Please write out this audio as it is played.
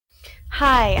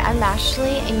Hi, I'm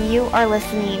Ashley, and you are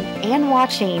listening and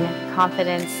watching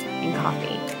Confidence in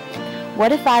Coffee.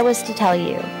 What if I was to tell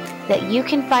you that you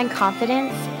can find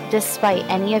confidence despite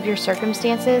any of your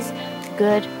circumstances,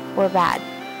 good or bad?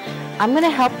 I'm going to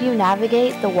help you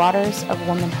navigate the waters of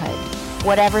womanhood,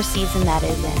 whatever season that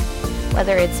is in.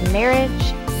 Whether it's marriage,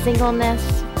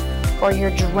 singleness, or you're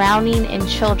drowning in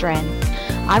children,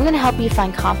 I'm going to help you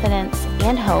find confidence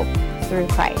and hope through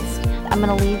Christ. I'm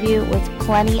going to leave you with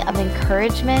plenty of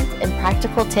encouragement and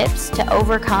practical tips to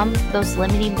overcome those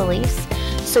limiting beliefs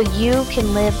so you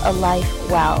can live a life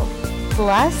well.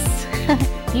 Plus,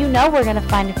 you know we're going to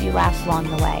find a few laughs along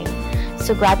the way.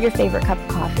 So grab your favorite cup of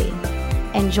coffee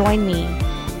and join me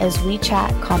as we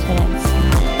chat confidence.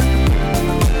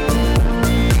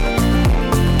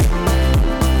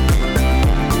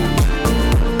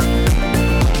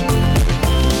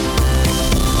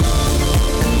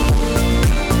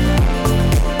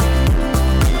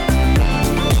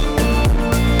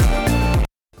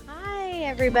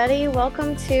 Everybody,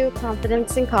 welcome to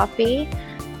Confidence in Coffee.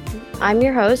 I'm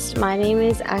your host. My name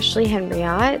is Ashley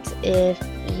Henriott. If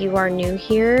you are new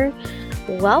here,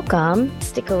 welcome.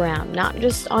 Stick around, not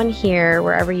just on here,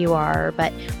 wherever you are,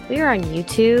 but we are on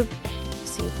YouTube,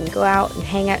 so you can go out and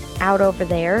hang out over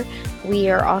there. We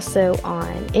are also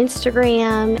on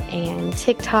Instagram and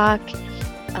TikTok.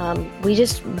 We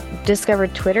just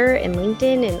discovered Twitter and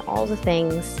LinkedIn and all the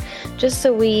things just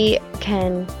so I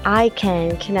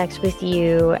can connect with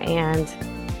you and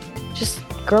just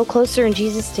grow closer in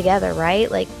Jesus together, right?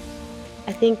 Like,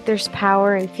 I think there's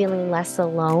power in feeling less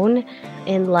alone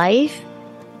in life,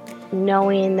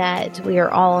 knowing that we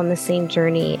are all on the same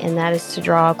journey, and that is to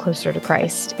draw closer to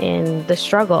Christ in the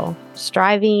struggle,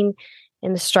 striving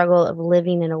in the struggle of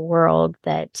living in a world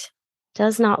that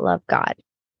does not love God.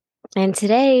 And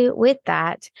today, with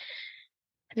that,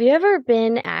 have you ever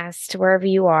been asked, wherever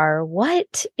you are,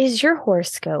 what is your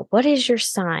horoscope? What is your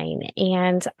sign?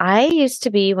 And I used to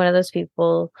be one of those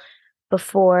people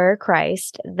before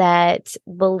Christ that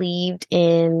believed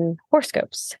in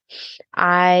horoscopes.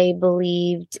 I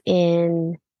believed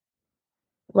in,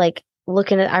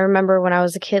 I remember when I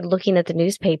was a kid looking at the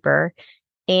newspaper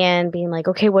and being like,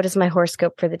 okay, what is my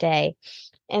horoscope for the day?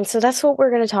 And so that's what we're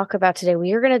going to talk about today.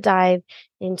 We are going to dive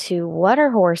into what are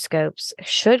horoscopes,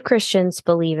 should Christians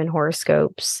believe in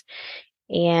horoscopes,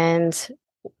 and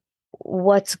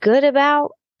what's good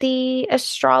about the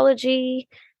astrology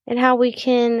and how we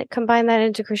can combine that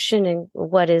into Christian and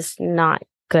what is not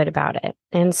good about it.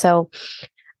 And so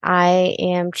I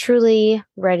am truly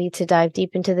ready to dive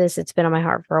deep into this. It's been on my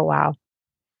heart for a while.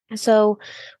 So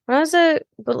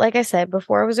like I said,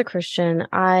 before I was a Christian,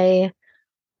 I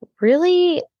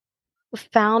really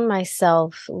found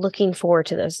myself looking forward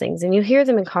to those things. And you hear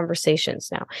them in conversations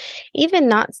now, even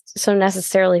not so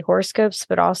necessarily horoscopes,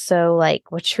 but also like,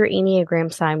 what's your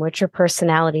Enneagram sign? What's your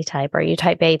personality type? Are you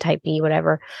type A, type B,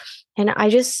 whatever? And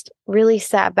I just really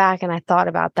sat back and I thought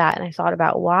about that. And I thought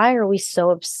about, why are we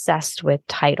so obsessed with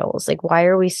titles? Like, why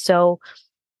are we so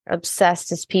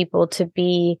obsessed as people to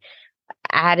be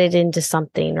added into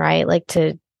something, right? Like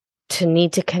to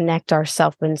need to connect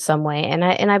ourselves in some way. And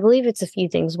I believe it's a few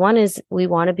things. One is we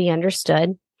want to be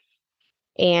understood,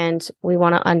 and we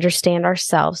want to understand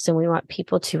ourselves, and we want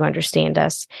people to understand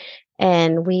us.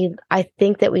 And I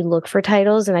think that we look for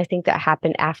titles, and I think that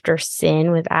happened after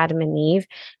sin with Adam and Eve,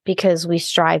 because we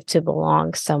strive to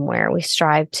belong somewhere. We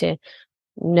strive to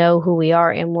know who we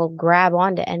are, and we'll grab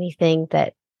onto anything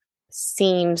that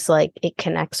seems like it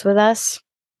connects with us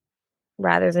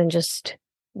rather than just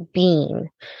being.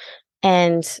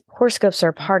 And horoscopes are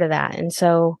a part of that. And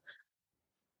so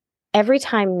every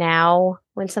time now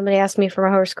when somebody asks me for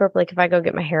my horoscope, like if I go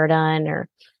get my hair done or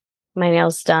my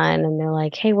nails done and they're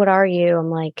like, hey, what are you? I'm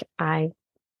like, I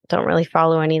don't really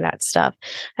follow any of that stuff.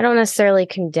 I don't necessarily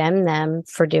condemn them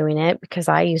for doing it, because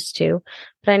I used to,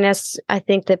 but I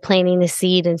think that planting the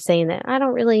seed and saying that I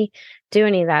don't really do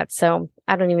any of that, so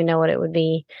I don't even know what it would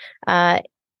be,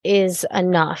 is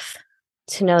enough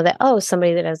to know that,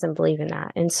 somebody that doesn't believe in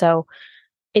that. And so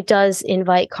it does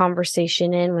invite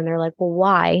conversation in when they're like, well,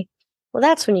 why? Well,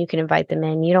 that's when you can invite them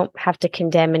in. You don't have to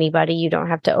condemn anybody. You don't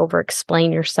have to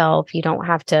over-explain yourself. You don't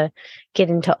have to get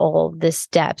into all this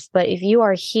depth. But if you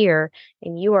are here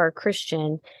and you are a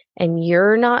Christian and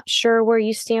you're not sure where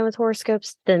you stand with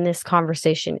horoscopes, then this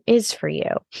conversation is for you.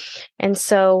 And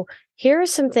so here are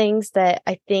some things that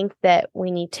I think that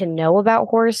we need to know about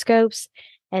horoscopes.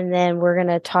 And then we're going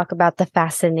to talk about the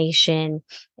fascination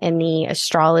and the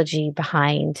astrology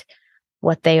behind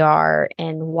what they are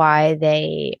and why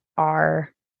they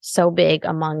are so big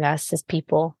among us as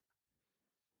people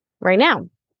right now.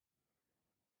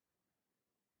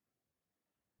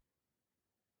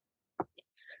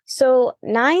 So,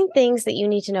 9 things that you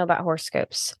need to know about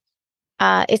horoscopes.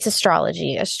 It's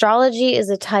astrology. Astrology is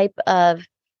a type of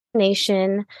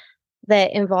nation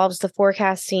that involves the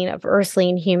forecasting of earthly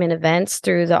and human events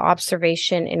through the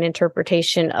observation and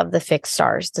interpretation of the fixed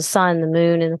stars, the sun, the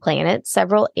moon, and the planets.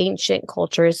 Several ancient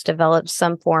cultures developed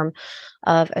some form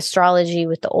of astrology,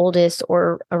 with the oldest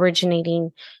or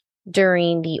originating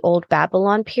during the Old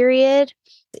Babylon period.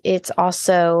 It's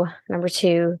also, number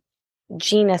 2,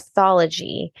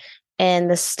 genethology. And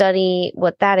the study,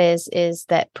 what that is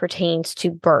that pertains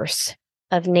to births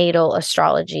of natal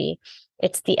astrology.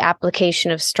 It's the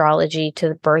application of astrology to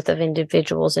the birth of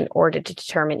individuals in order to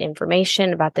determine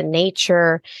information about the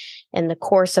nature and the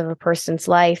course of a person's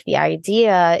life. The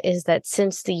idea is that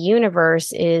since the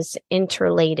universe is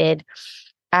interrelated,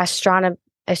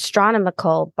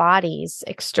 astronomical bodies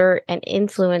exert an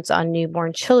influence on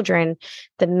newborn children.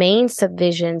 The main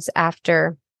subdivisions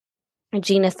after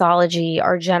genethology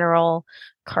are general,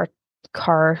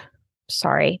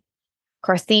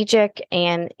 Carthagic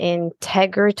and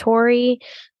integratory.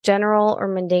 General or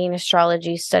mundane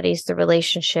astrology studies the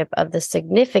relationship of the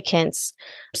significance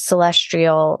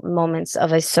celestial moments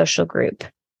of a social group.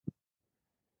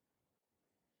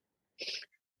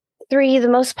 3, the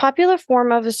most popular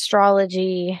form of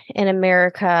astrology in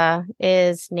America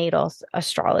is natal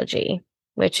astrology,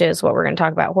 which is what we're going to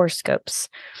talk about, horoscopes.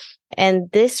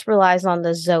 And this relies on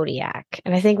the zodiac.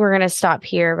 And I think we're going to stop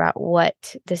here about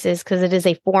what this is, because it is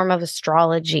a form of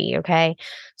astrology. Okay.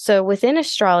 So within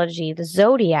astrology, the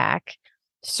zodiac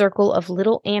circle of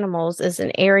little animals is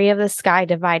an area of the sky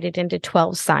divided into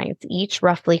 12 signs, each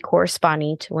roughly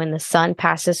corresponding to when the sun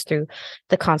passes through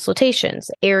the constellations: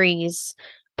 Aries,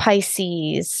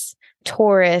 Pisces,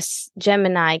 Taurus,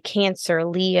 Gemini, Cancer,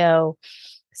 Leo,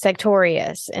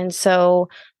 Sagittarius. And so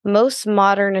most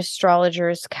modern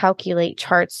astrologers calculate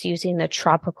charts using the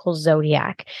tropical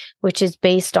zodiac, which is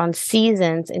based on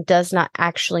seasons and does not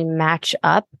actually match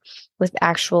up with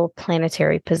actual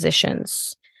planetary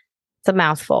positions. It's a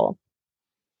mouthful.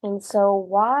 And so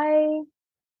why,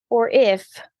 or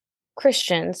if,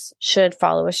 Christians should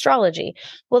follow astrology?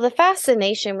 Well, the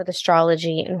fascination with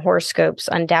astrology and horoscopes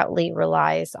undoubtedly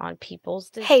relies on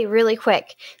people's... Hey, really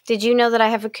quick, did you know that I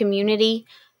have a community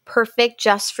perfect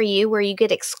just for you, where you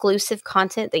get exclusive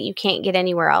content that you can't get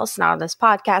anywhere else, not on this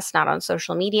podcast, not on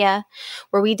social media,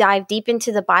 where we dive deep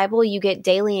into the Bible? You get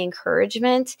daily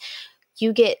encouragement,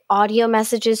 you get audio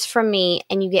messages from me,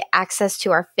 and you get access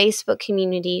to our Facebook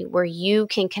community where you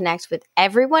can connect with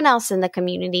everyone else in the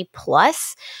community,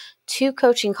 plus 2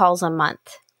 coaching calls a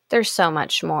month. There's so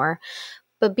much more.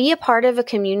 But be a part of a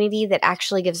community that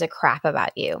actually gives a crap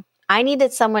about you. I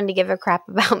needed someone to give a crap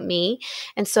about me.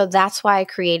 And so that's why I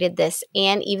created this.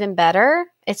 And even better,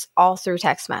 it's all through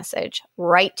text message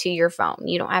right to your phone.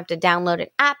 You don't have to download an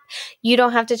app. You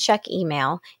don't have to check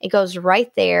email. It goes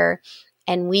right there.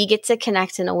 And we get to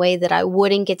connect in a way that I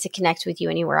wouldn't get to connect with you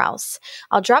anywhere else.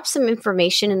 I'll drop some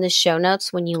information in the show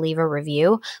notes when you leave a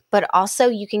review, but also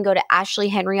you can go to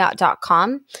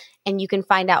ashleyhenriott.com and you can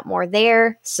find out more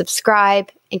there, subscribe,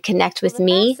 and connect with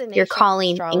me, your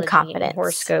calling in confidence.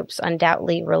 Horoscopes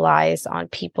undoubtedly relies on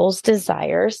people's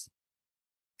desires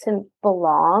to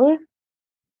belong,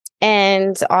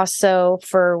 and also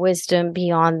for wisdom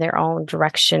beyond their own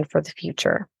direction for the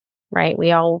future, right?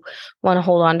 We all want to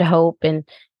hold on to hope, and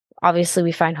obviously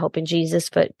we find hope in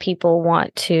Jesus, but people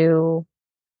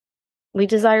we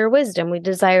desire wisdom. We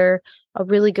desire a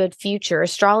really good future.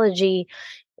 Astrology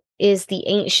is the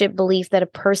ancient belief that a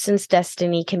person's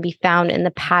destiny can be found in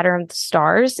the pattern of the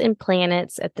stars and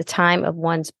planets at the time of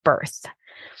one's birth.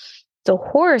 The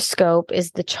horoscope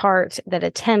is the chart that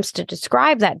attempts to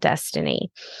describe that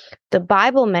destiny. The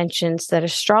Bible mentions that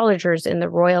astrologers in the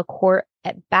royal court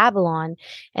at Babylon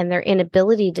and their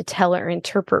inability to tell or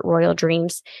interpret royal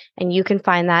dreams. And you can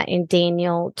find that in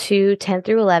Daniel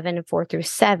 2:10-11 and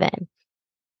 4-7.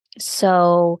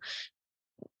 So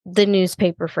the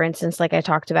newspaper, for instance, like I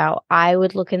talked about, I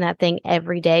would look in that thing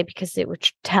every day because it would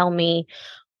tell me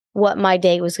what my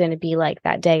day was going to be like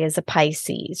that day as a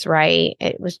Pisces, right?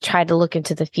 It was try to look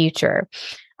into the future.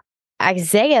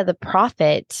 Isaiah, the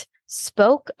prophet,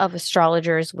 spoke of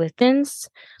astrologers with this,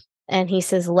 and he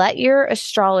says, "Let your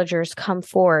astrologers come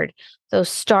forward, those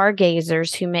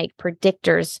stargazers who make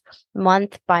predictors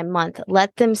month by month.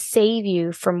 Let them save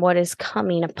you from what is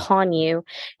coming upon you.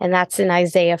 And that's in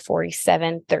Isaiah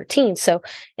 47:13. So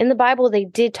in the Bible, they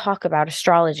did talk about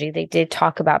astrology. They did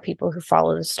talk about people who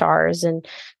follow the stars and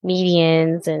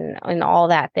medians and all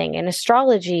that thing. And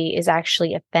astrology is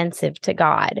actually offensive to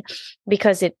God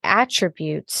because it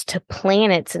attributes to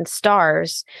planets and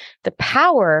stars the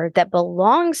power that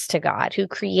belongs to God, who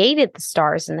created the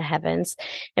stars in the heavens.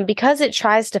 And because it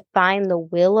tries to find the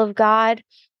will of God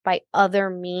by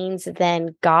other means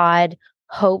than God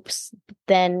hopes,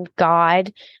 then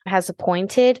God has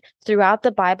appointed, throughout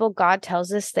the Bible, God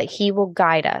tells us that he will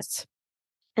guide us.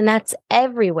 And that's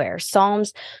everywhere.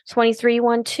 Psalms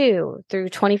 23:1-2 through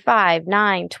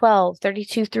 25:9, 12,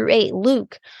 32 through 8,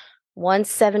 Luke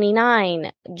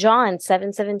 179, John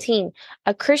 7:17.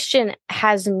 A Christian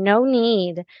has no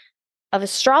need of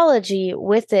astrology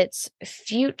with its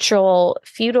futile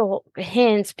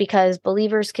hints because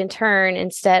believers can turn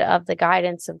instead of the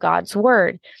guidance of God's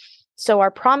word. So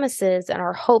our promises and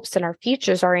our hopes and our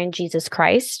futures are in Jesus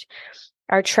Christ.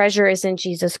 Our treasure is in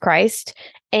Jesus Christ.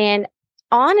 And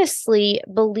honestly,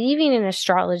 believing in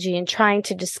astrology and trying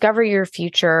to discover your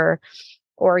future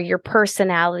or your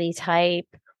personality type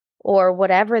or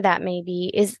whatever that may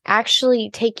be is actually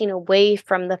taking away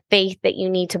from the faith that you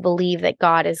need to believe that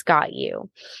God has got you.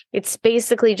 It's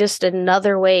basically just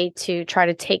another way to try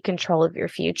to take control of your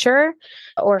future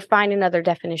or find another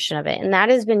definition of it. And that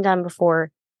has been done before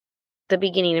the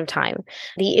beginning of time.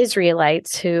 The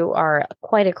Israelites, who are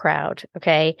quite a crowd,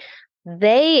 okay,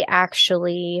 they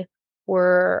actually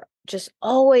were just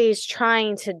always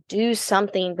trying to do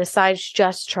something besides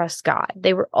just trust God.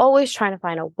 They were always trying to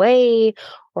find a way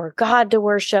or God to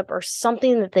worship or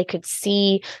something that they could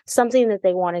see, something that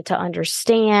they wanted to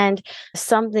understand,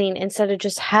 something instead of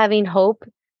just having hope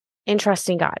and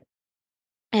trusting God.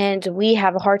 And we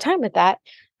have a hard time with that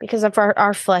because of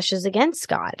our flesh is against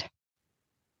God.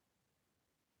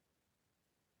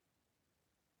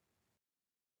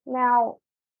 Now,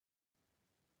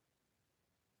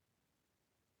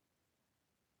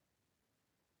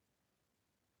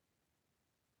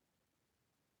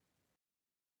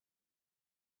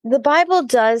 the Bible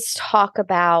does talk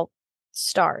about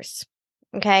stars,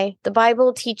 okay? The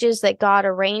Bible teaches that God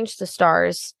arranged the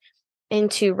stars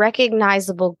into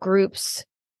recognizable groups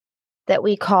that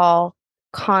we call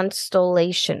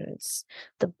constellations.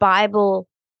 The Bible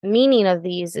meaning of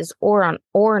these is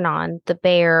Ornon, the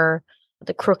bear,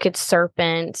 the crooked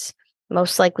serpent,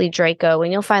 most likely Draco,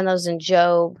 and you'll find those in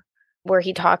Job where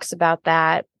he talks about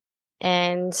that.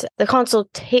 And the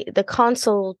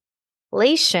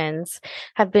constellations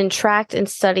have been tracked in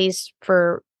studies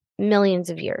for millions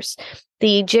of years.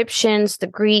 The Egyptians, the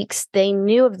Greeks, they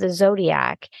knew of the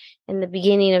zodiac in the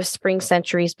beginning of spring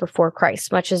centuries before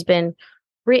Christ. Much has been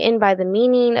written by the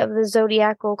meaning of the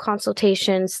zodiacal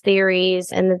consultations,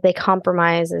 theories, and that they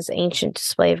compromise as ancient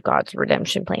display of God's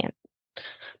redemption plan.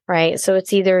 Right? So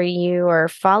it's either you are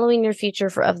following your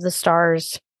future of the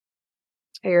stars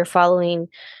or you're following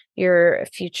your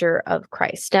future of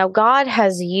Christ. Now, God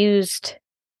has used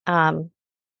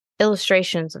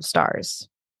illustrations of stars.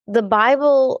 The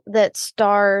Bible that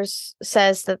stars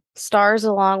says that stars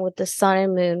along with the sun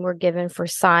and moon were given for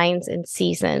signs and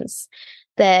seasons,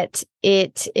 that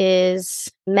it is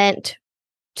meant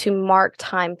to mark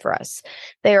time for us.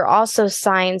 They are also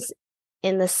signs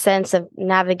in the sense of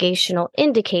navigational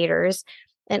indicators.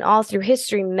 And all through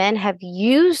history, men have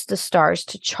used the stars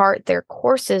to chart their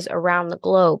courses around the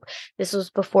globe. This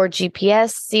was before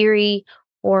GPS, Siri,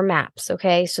 or maps,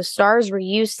 okay? So stars were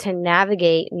used to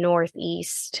navigate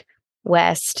northeast,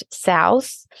 west,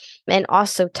 south, and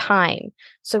also time.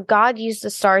 So God used the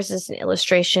stars as an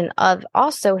illustration of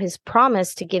also his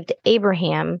promise to give to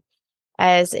Abraham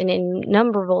as an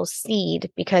innumerable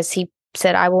seed, because he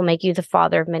said, I will make you the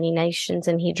father of many nations,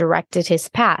 and he directed his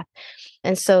path.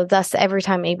 And so thus, every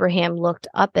time Abraham looked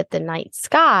up at the night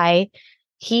sky,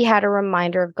 he had a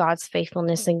reminder of God's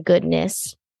faithfulness and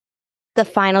goodness. The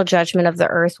final judgment of the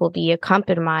earth will be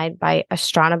accompanied by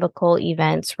astronomical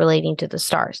events relating to the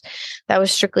stars. That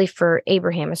was strictly for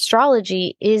Abraham.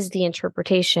 Astrology is the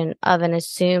interpretation of an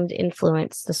assumed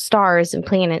influence, the stars and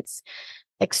planets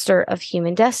exert of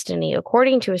human destiny.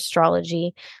 According to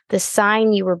astrology, the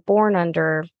sign you were born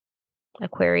under,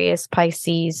 Aquarius,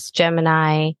 Pisces,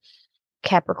 Gemini,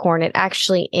 Capricorn, it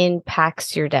actually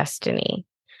impacts your destiny.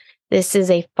 This is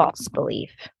a false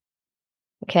belief.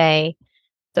 Okay.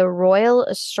 The royal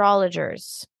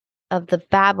astrologers of the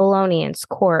Babylonians'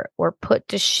 court were put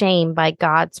to shame by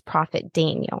God's prophet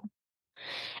Daniel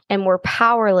and were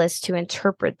powerless to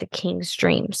interpret the king's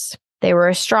dreams. They were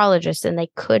astrologists, and they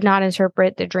could not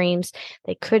interpret the dreams.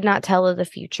 They could not tell of the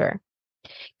future.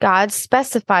 God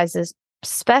specifies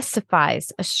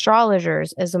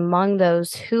astrologers as among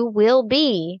those who will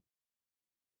be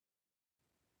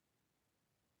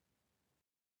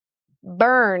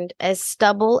burned as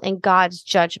stubble in God's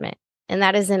judgment. And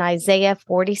that is in Isaiah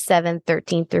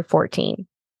 47:13-14.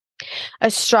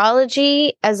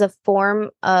 Astrology as a form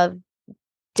of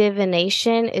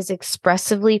divination is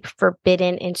expressively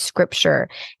forbidden in Scripture,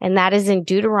 and that is in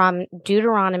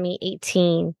Deuteronomy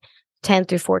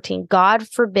 18:10-14. God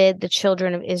forbid the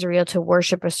children of Israel to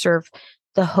worship or serve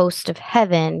the host of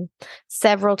heaven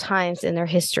several times in their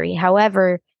history.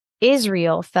 However,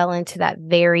 Israel fell into that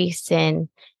very sin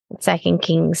in 2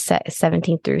 Kings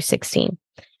 17-16.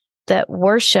 The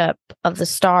worship of the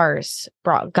stars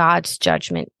brought God's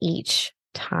judgment each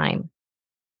time.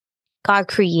 God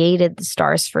created the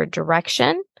stars for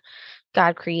direction.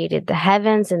 God created the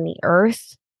heavens and the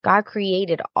earth. God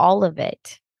created all of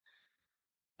it.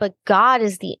 But God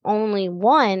is the only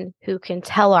one who can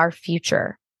tell our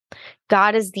future.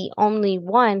 God is the only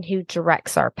one who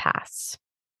directs our paths.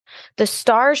 The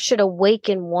stars should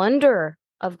awaken wonder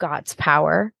of God's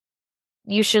power.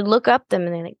 You should look up them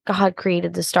and think, God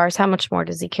created the stars. How much more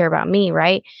does he care about me,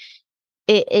 right?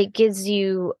 It gives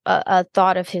you a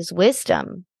thought of his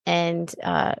wisdom and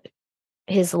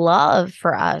his love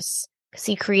for us, because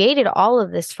he created all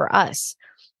of this for us.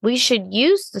 We should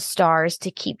use the stars to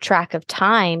keep track of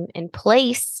time and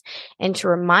place and to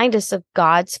remind us of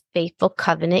God's faithful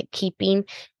covenant-keeping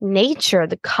nature,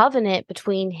 the covenant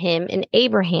between him and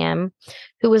Abraham,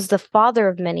 who was the father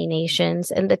of many nations,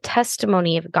 and the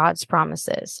testimony of God's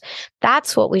promises.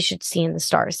 That's what we should see in the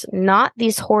stars, not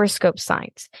these horoscope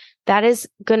signs. That is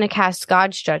going to cast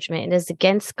God's judgment. It is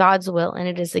against God's will, and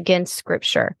it is against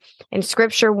Scripture. And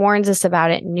Scripture warns us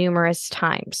about it numerous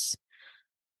times.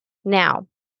 Now,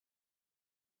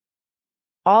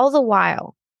 all the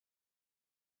while,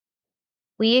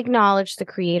 we acknowledge the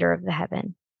creator of the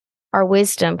heaven. Our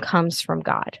wisdom comes from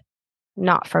God,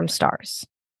 not from stars.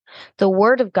 The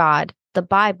Word of God, the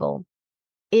Bible,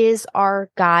 is our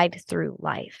guide through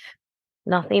life.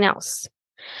 Nothing else.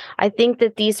 I think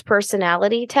that these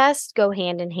personality tests go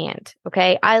hand in hand.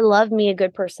 Okay. I love me a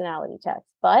good personality test,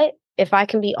 but if I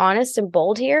can be honest and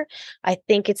bold here, I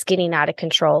think it's getting out of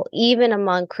control, even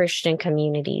among Christian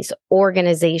communities,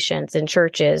 organizations, and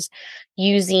churches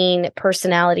using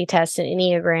personality tests and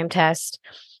Enneagram tests,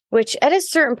 which at a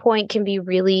certain point can be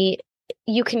really,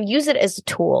 you can use it as a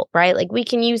tool, right? Like we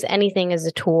can use anything as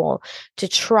a tool to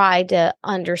try to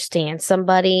understand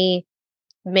somebody,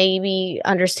 maybe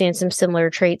understand some similar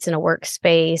traits in a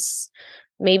workspace,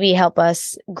 maybe help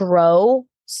us grow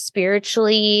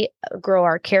spiritually, grow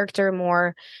our character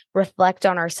more, reflect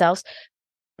on ourselves.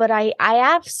 But I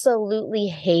absolutely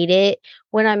hate it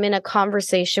when I'm in a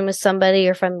conversation with somebody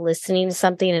or if I'm listening to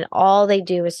something and all they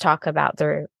do is talk about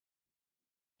their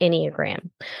Enneagram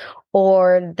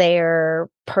or their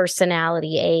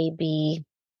personality A, B,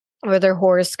 or their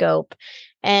horoscope.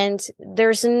 And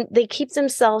they keep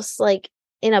themselves like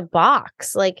in a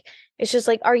box. Like, it's just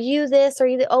like, are you this? Are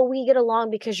you oh, we get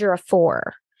along because you're a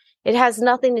 4. It has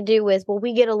nothing to do with, well,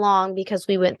 we get along because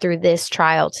we went through this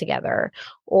trial together,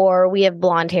 or we have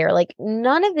blonde hair. Like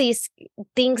none of these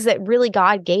things that really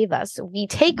God gave us. We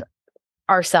take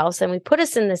ourselves and we put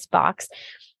us in this box,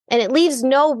 and it leaves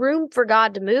no room for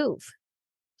God to move.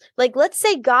 Like, let's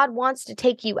say God wants to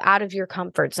take you out of your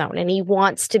comfort zone and he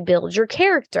wants to build your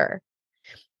character.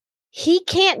 He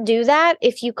can't do that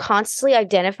if you constantly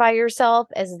identify yourself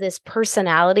as this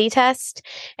personality test.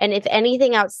 And if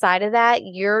anything outside of that,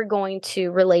 you're going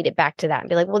to relate it back to that and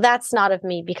be like, well, that's not of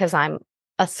me because I'm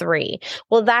a 3.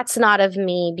 Well, that's not of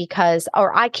me because,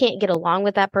 or I can't get along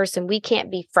with that person. We can't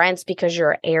be friends because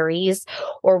you're Aries,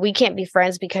 or we can't be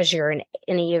friends because you're an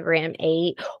Enneagram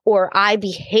 8, or I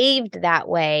behaved that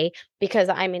way because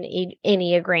I'm an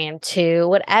Enneagram 2,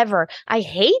 whatever. I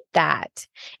hate that.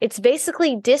 It's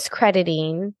basically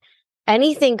discrediting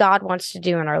anything God wants to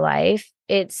do in our life.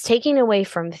 It's taking away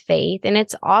from faith, and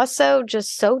it's also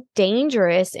just so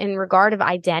dangerous in regard of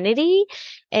identity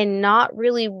and not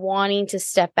really wanting to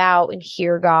step out and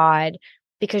hear God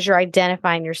because you're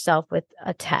identifying yourself with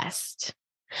a test.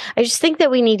 I just think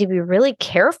that we need to be really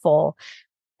careful,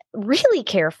 really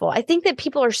careful. I think that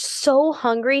people are so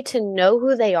hungry to know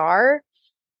who they are.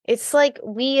 It's like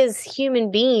we as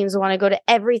human beings want to go to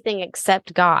everything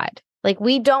except God. Like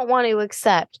we don't want to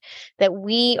accept that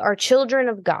we are children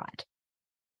of God.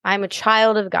 I'm a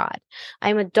child of God.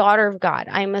 I'm a daughter of God.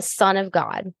 I'm a son of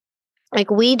God. Like,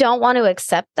 we don't want to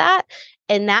accept that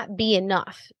and that be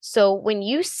enough. So when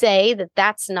you say that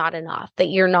that's not enough, that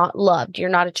you're not loved, you're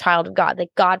not a child of God,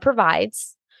 that God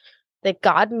provides, that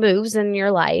God moves in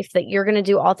your life, that you're going to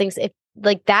do all things, if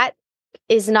like that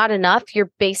is not enough,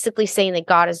 you're basically saying that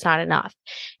God is not enough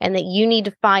and that you need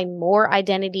to find more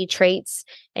identity traits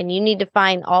and you need to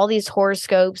find all these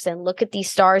horoscopes and look at these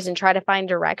stars and try to find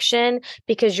direction,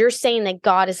 because you're saying that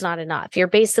God is not enough. You're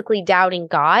basically doubting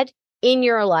God in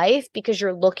your life because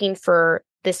you're looking for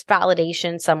this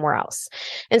validation somewhere else.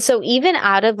 And so even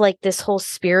out of like this whole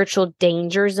spiritual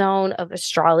danger zone of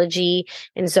astrology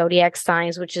and zodiac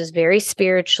signs, which is very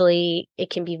spiritually,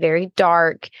 it can be very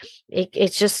dark.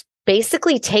 It's just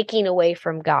basically taking away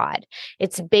from God.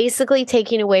 It's basically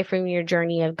taking away from your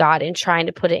journey of God and trying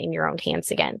to put it in your own hands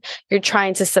again. You're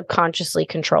trying to subconsciously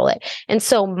control it. And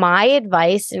so my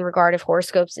advice in regard of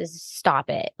horoscopes is stop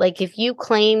it. Like, if you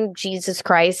claim Jesus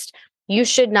Christ, you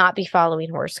should not be following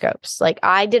horoscopes. Like,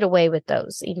 I did away with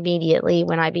those immediately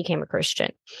when I became a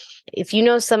Christian. If you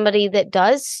know somebody that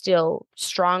does still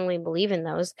strongly believe in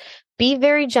those, be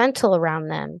very gentle around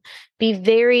them. Be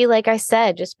very, like I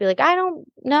said, just be like, I don't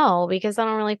know, because I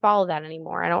don't really follow that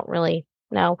anymore. I don't really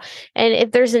know. And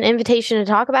if there's an invitation to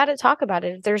talk about it, talk about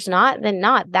it. If there's not, then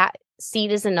not. That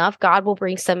seed is enough. God will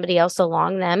bring somebody else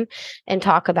along them and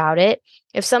talk about it.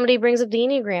 If somebody brings up the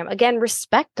Enneagram, again,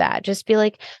 respect that. Just be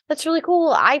like, that's really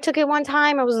cool. I took it one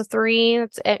time. I was a 3.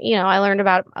 It's, I learned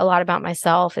about a lot about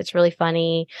myself. It's really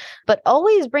funny. But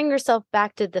always bring yourself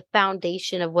back to the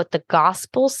foundation of what the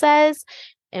gospel says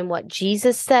and what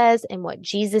Jesus says and what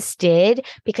Jesus did,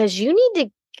 because you need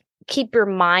to keep your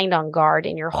mind on guard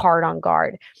and your heart on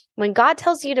guard. When God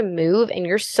tells you to move and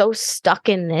you're so stuck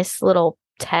in this little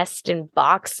test and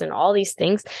box and all these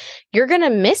things, you're going to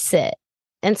miss it.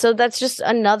 And so that's just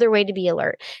another way to be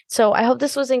alert. So I hope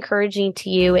this was encouraging to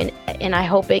you, and I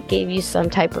hope it gave you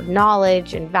some type of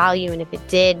knowledge and value. And if it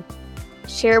did,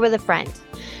 share with a friend.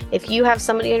 If you have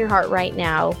somebody on your heart right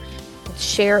now,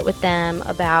 share it with them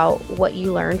about what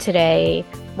you learned today,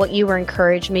 what you were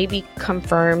encouraged, maybe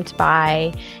confirmed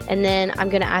by, and then I'm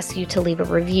going to ask you to leave a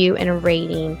review and a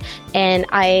rating. And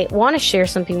I want to share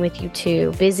something with you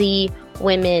too. Busy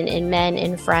women and men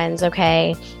and friends,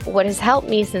 okay? What has helped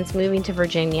me since moving to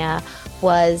Virginia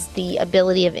was the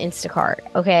ability of Instacart,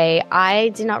 okay? I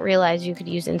did not realize you could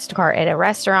use Instacart at a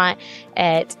restaurant,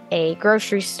 at a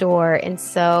grocery store, and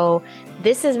so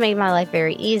this has made my life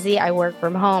very easy. I work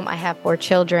from home, I have 4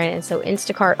 children, and so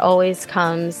Instacart always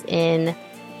comes in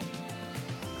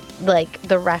like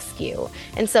the rescue.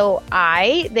 And so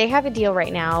they have a deal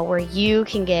right now where you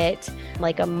can get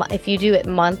like if you do it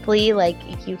monthly, like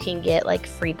you can get like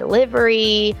free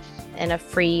delivery and a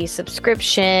free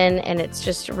subscription, and it's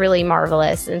just really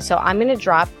marvelous. And so I'm going to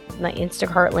drop my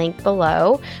Instacart link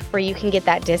below where you can get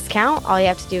that discount. All you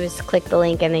have to do is click the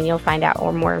link and then you'll find out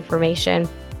more information.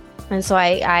 And so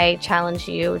I challenge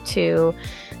you to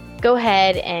go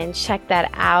ahead and check that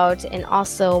out. And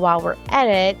also, while we're at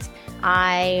it,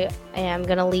 I am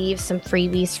going to leave some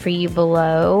freebies for you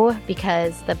below,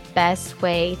 because the best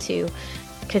way to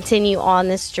continue on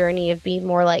this journey of being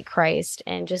more like Christ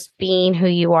and just being who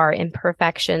you are,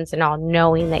 imperfections and all,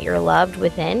 knowing that you're loved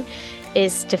within,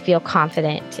 is to feel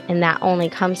confident. And that only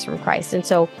comes from Christ. And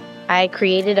so I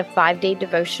created a 5-day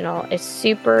devotional. It's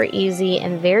super easy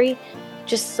and very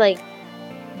just like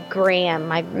Graham,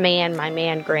 my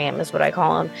man Graham is what I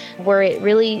call him, where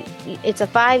it's a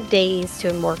 5 days to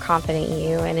a more confident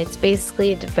you. And it's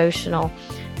basically a devotional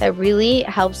that really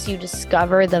helps you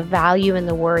discover the value and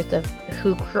the worth of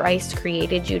who Christ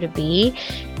created you to be.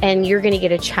 And you're going to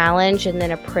get a challenge and then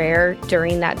a prayer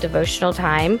during that devotional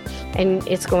time. And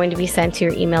it's going to be sent to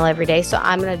your email every day. So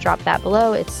I'm going to drop that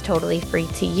below. It's totally free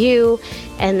to you.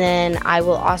 And then I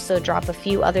will also drop a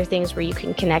few other things where you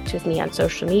can connect with me on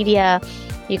social media.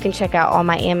 You can check out all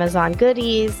my Amazon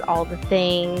goodies, all the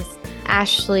things,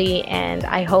 Ashley. And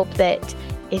I hope that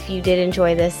if you did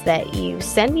enjoy this, that you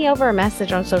send me over a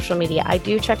message on social media. I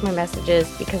do check my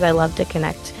messages because I love to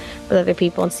connect with other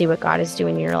people and see what God is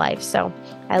doing in your life. So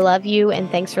I love you, and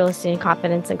thanks for listening to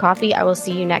Confidence and Coffee. I will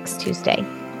see you next Tuesday.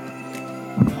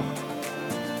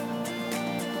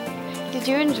 Did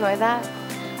you enjoy that?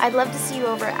 I'd love to see you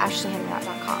over at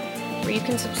ashleyhenrott.com, where you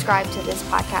can subscribe to this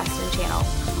podcast and channel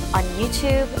on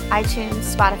YouTube,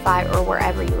 iTunes, Spotify, or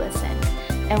wherever you listen.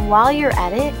 And while you're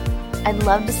at it, I'd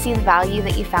love to see the value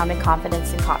that you found in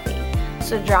Confidence and Coffee.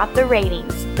 So drop the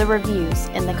ratings, the reviews,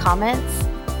 in the comments.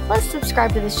 Let's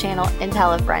subscribe to this channel and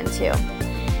tell a friend too.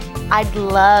 I'd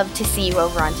love to see you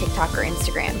over on TikTok or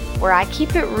Instagram, where I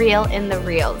keep it real in the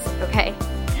reels, okay?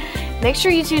 Make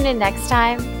sure you tune in next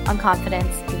time on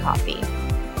Confidence and Coffee.